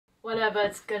Whatever,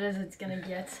 it's good as it's gonna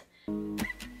get.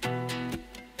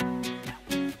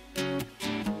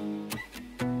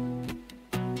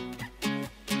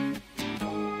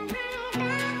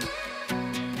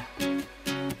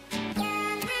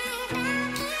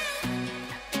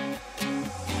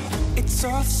 It's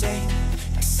all the same,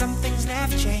 like some things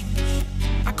never change.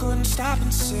 I couldn't stop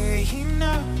and say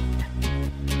no.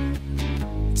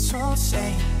 It's all the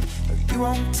same, but you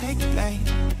won't take the blame,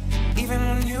 even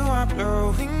when you are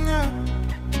blowing up.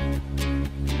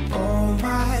 Oh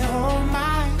my,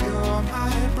 you're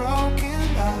my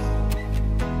broken love.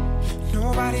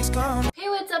 Nobody's gonna. Hey,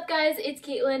 what's up guys? It's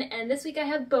Caitlin, and this week I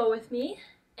have Bo with me.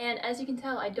 And as you can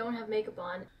tell, I don't have makeup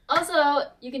on. Also,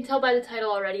 you can tell by the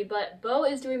title already, but Bo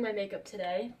is doing my makeup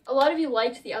today. A lot of you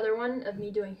liked the other one of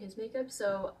me doing his makeup,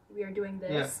 so we are doing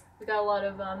this. Yeah. We got a lot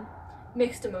of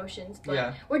mixed emotions, but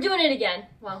yeah, we're doing it again.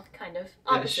 Well, kind of.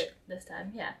 Opposite this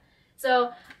time, yeah.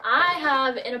 So I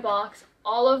have in a box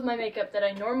all of my makeup that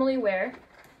I normally wear,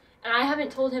 and I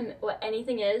haven't told him what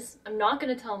anything is. I'm not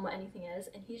going to tell him what anything is,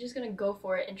 and he's just going to go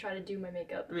for it and try to do my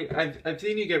makeup. I mean, I've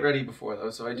seen you get ready before, though,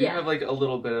 so I do have, like, a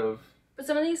little bit of... But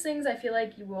some of these things, I feel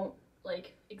like you won't,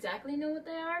 like, exactly know what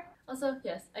they are. Also,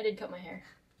 yes, I did cut my hair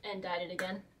and dyed it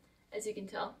again, as you can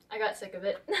tell. I got sick of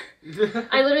it.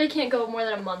 I literally can't go more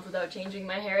than a month without changing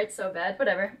my hair. It's so bad.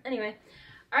 Whatever. Anyway.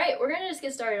 Alright, we're going to just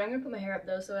get started. I'm going to put my hair up,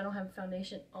 though, so I don't have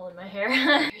foundation all in my hair.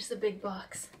 Here's the big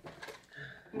box.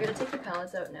 I'm gonna take the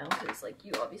palettes out now because, like,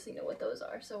 you obviously know what those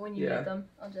are. So when you need them,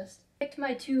 I'll just picked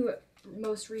my two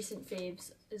most recent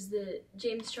faves is the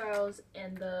James Charles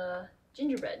and the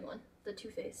gingerbread one, the Too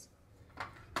Faced.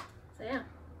 So yeah,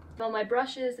 all my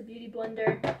brushes, the beauty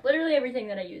blender, literally everything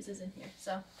that I use is in here.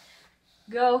 So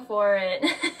go for it.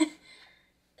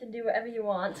 Can do whatever you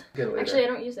want. Actually, I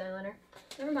don't use eyeliner.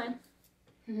 Never mind.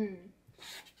 You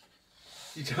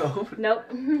don't? Nope.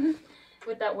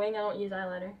 With that wing, I don't use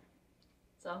eyeliner.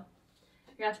 So,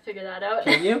 you're gonna have to figure that out.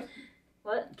 Can you?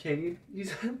 What? Can you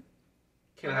use them?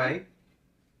 Can I?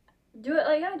 Do it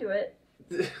like I do it.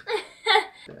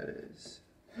 That is...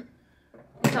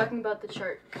 I'm talking about the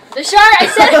chart. The chart! I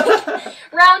said it!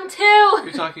 Round 2!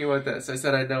 You're talking about this. I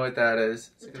said I know what that is.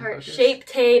 The chart. Shape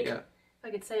tape. Yeah. If I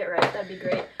could say it right, that'd be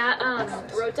great. I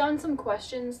wrote down some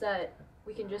questions that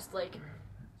we can just, like,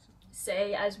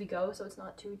 say as we go, so it's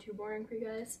not too boring for you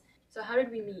guys. So how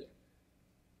did we meet?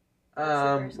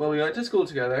 Well, we went to school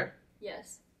together.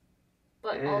 Yes.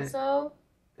 But also...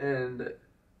 And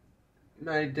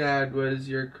my dad was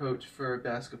your coach for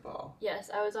basketball. Yes,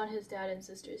 I was on his dad and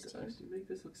sister's team. You make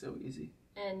this look so easy.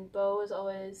 And Bo was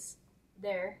always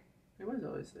there. I was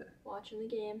always there. Watching the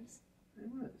games. I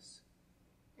was.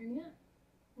 And yeah.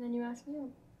 And then you asked me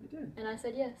out. I did. And I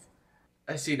said yes.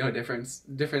 I see no difference.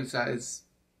 Different size.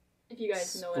 If you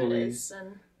guys know what it is,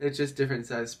 then... It's just different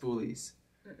size spoolies.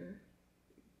 Mm-mm.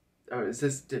 Oh, this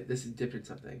is different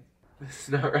something. This is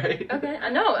not right. Okay, I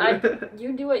know.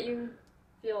 You do what you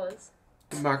feel is.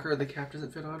 The marker the cap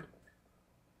doesn't fit on?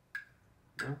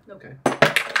 No? Nope. Okay.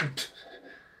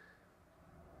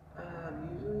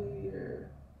 Usually you're...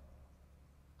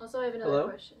 Also, I have another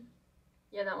question.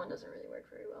 Yeah, that one doesn't really work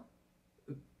very well.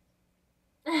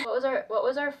 What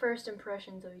was our first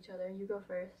impressions of each other? You go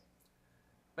first.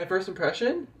 My first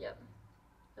impression? Yep.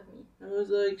 Of me. I was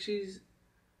like, she's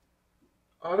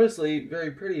obviously very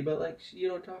pretty, but like, you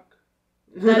don't talk.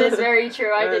 That is very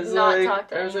true. I did not talk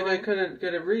to anyone. I was like, I couldn't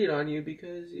get a read on you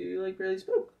because you like barely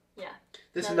spoke. Yeah.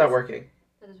 This is not working.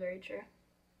 That is very true.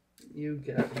 You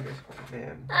get out of here,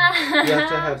 man. You have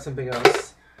to have something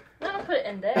else. I'm gonna put it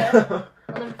in there.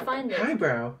 I'll never find it.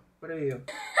 Highbrow. What are you?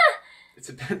 It's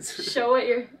a pencil. Show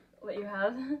what you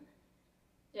have.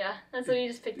 Yeah, that's what you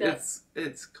just picked up.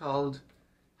 It's called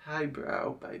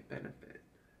Highbrow by Benefit.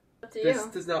 Up to you. This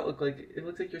does not look like it.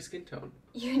 Looks like your skin tone.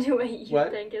 You do what you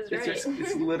think is right.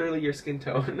 It's literally your skin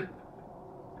tone.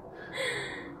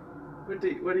 What do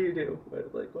you do?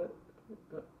 What?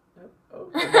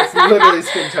 Oh, that's literally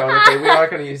skin tone. Okay, we're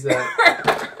not gonna use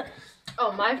that.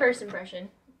 Oh, my first impression.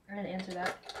 I'm gonna answer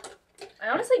that. I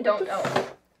honestly don't know.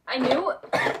 I knew.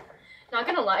 Not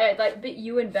gonna lie, I thought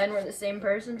you and Ben were the same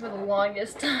person for the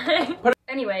longest time.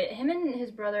 Anyway, him and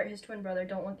his twin brother,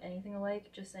 don't look anything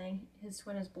alike. Just saying, his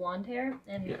twin has blonde hair,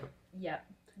 and yeah.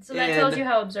 So that tells you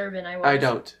how observant I was. I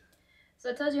don't. So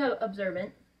that tells you how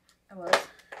observant I was.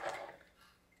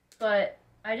 But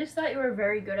I just thought you were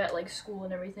very good at like school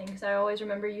and everything, because I always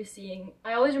remember seeing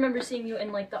you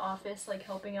in like the office, like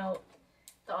helping out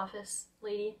the office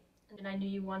lady, and I knew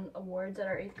you won awards at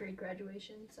our 8th grade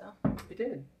graduation. So I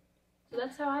did. So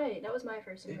that was my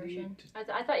first impression.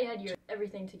 I thought you had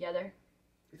everything together.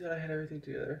 You thought I had everything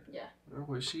together? Yeah. Or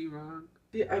was she wrong?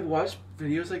 Yeah, I've watched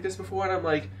videos like this before and I'm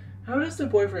like, How does the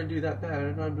boyfriend do that bad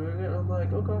and I'm doing it and I'm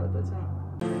like, oh god, that's how.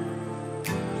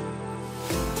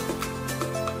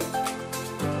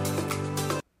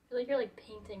 I feel like you're like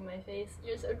painting my face.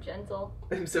 You're so gentle.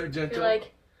 I'm so gentle. You're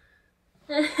like,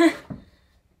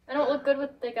 I don't look good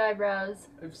with thick eyebrows.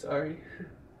 I'm sorry.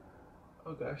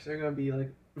 Oh gosh, they're gonna be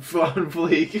like on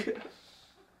fleek.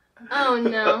 Oh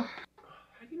no.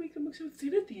 How do you make them look so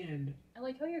thin at the end? I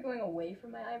like how you're going away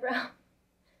from my eyebrow.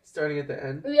 Starting at the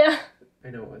end? Yeah. I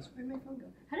know it was. Where'd my phone go?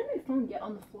 How did my phone get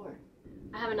on the floor?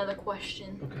 I have another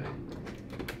question. Okay.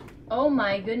 Oh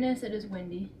my goodness, it is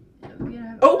windy.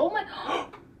 Oh! Oh my!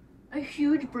 A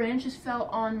huge branch just fell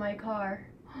on my car.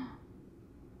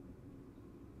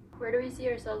 Where do we see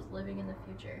ourselves living in the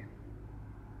future?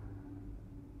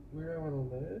 Where do I want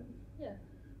to live? Yeah.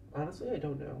 Honestly, I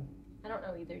don't know. I don't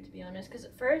know either, to be honest. Because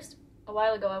at first, a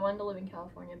while ago, I wanted to live in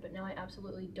California, but now I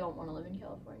absolutely don't want to live in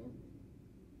California.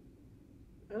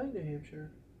 I like New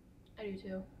Hampshire. I do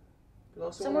too. But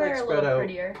also Somewhere like a spread little out.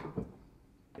 prettier.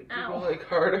 People Ow. like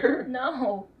harder.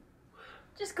 No.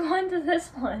 Just go on to this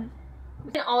one.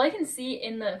 And all I can see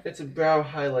in the It's a brow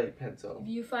highlight pencil.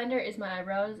 viewfinder is my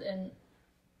eyebrows, and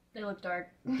they look dark.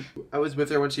 I was with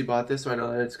her when she bought this, so I know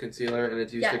that it's concealer and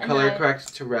it's used Yeah, to and color I-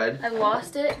 correct to red. I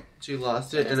lost it. She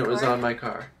lost it In and his it was car? on my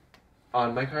car.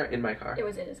 On my car? In my car. It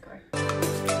was in his car.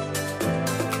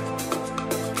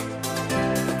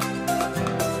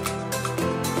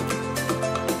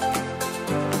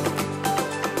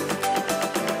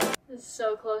 This is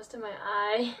so close to my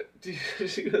eye. Did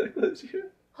she go that close to you?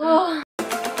 Oh.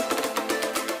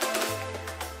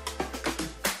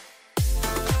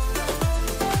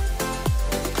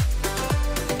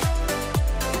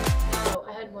 Oh,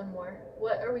 I had one more.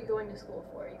 What are we going to school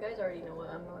for? You guys already know what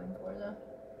I'm going for, though.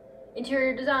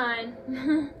 Interior design.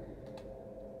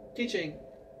 Teaching.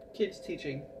 Kids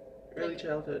teaching. Early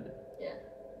childhood. Yeah.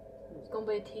 It's gonna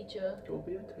be a teacher, Go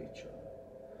be a teacher.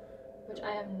 which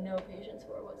I have no patience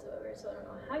for whatsoever, so I don't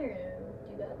know how you're gonna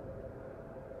do that.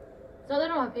 It's not that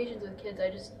I don't have patience with kids,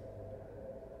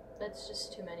 that's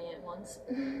just too many at once.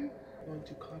 Want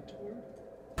to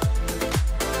contour?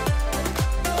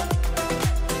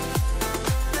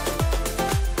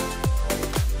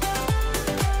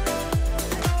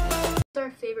 What's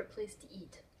our favorite place to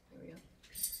eat? There we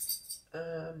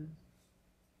go.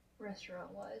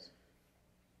 Restaurant-wise.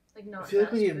 Like not I feel like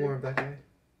fast we need food. more of that guy.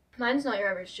 Mine's Not Your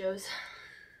Average Joe's.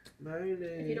 Mine is...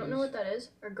 If you don't know what that is,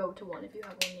 or go to one if you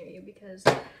have one near you, because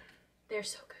they're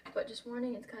so good. But just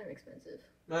warning, it's kind of expensive.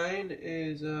 Mine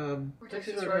is, Or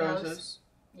Texas Texas Roadhouse. Roadhouse.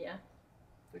 Yeah.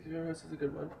 Texas Roadhouse is a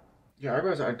good one. Your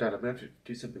eyebrows aren't done. I'm gonna have to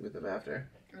do something with them after.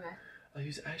 Okay. I'll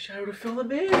use eyeshadow to fill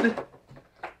them in.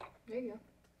 There you go.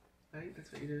 Right?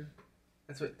 That's what you do.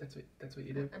 That's what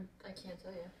you do. I can't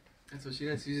tell you. That's what she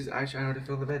does. She uses eyeshadow to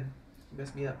fill them in. You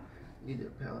messed me up. Need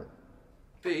a palette.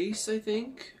 Face, I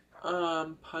think.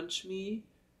 Punch Me,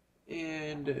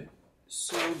 and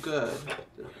So Good.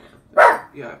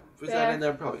 Yeah, was that in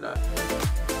there? Probably not.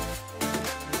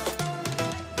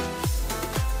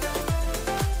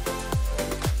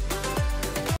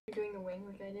 You're doing the wing,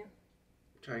 like I do.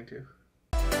 Trying to.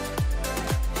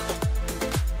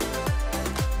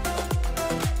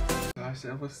 Gosh, I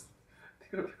almost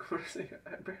think over the corners of your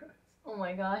eyebrows. Oh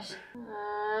my gosh.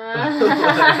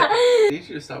 You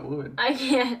should just stop moving. I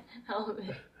can't help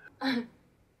it.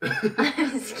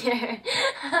 I'm scared.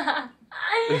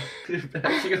 You're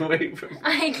backing away from me.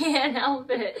 I can't help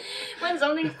it. When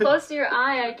something's close to your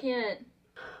eye, I can't.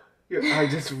 Your eye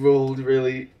just rolled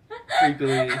really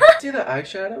creepily. See, the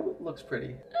eyeshadow looks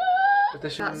pretty. But the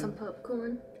Got some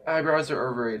popcorn. eyebrows are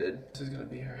overrated. This is gonna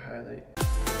be her highlight.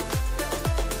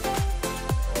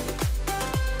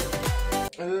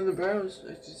 Other than the brows,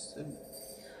 I just...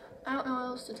 I don't know what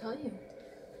else to tell you.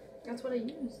 That's what I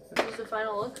use. This is the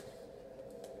final look.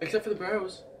 Except for the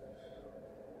brows.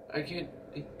 I couldn't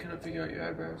figure out your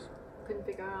eyebrows. Couldn't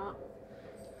figure out.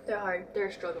 They're hard. They're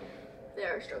a struggle. They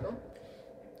are a struggle.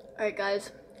 Alright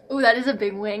guys. Ooh, that is a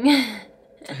big wing.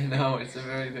 I know, it's a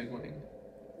very big wing.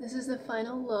 This is the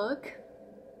final look.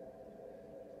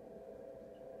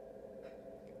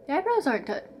 The eyebrows aren't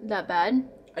that bad.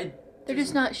 They're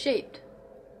just not shaped.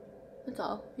 That's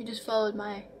all. You just followed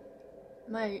my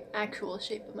actual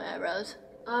shape of my eyebrows.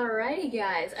 Alrighty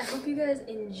guys, I hope you guys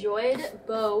enjoyed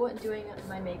Bo doing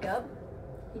my makeup.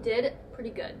 He did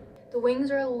pretty good. The wings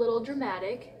are a little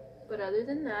dramatic, but other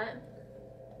than that,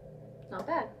 not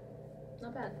bad.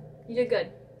 Not bad. You did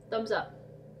good. Thumbs up.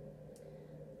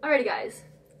 Alrighty guys,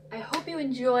 I hope you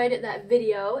enjoyed that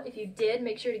video. If you did,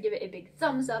 make sure to give it a big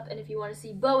thumbs up, and if you want to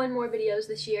see Bo in more videos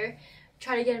this year,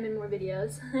 try to get him in more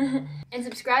videos. And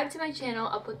subscribe to my channel.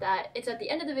 I'll put that. It's at the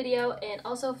end of the video. And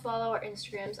also follow our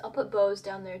Instagrams. I'll put Bo's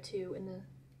down there too in the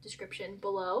description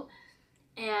below.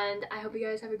 And I hope you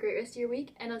guys have a great rest of your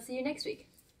week. And I'll see you next week.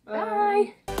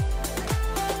 Bye!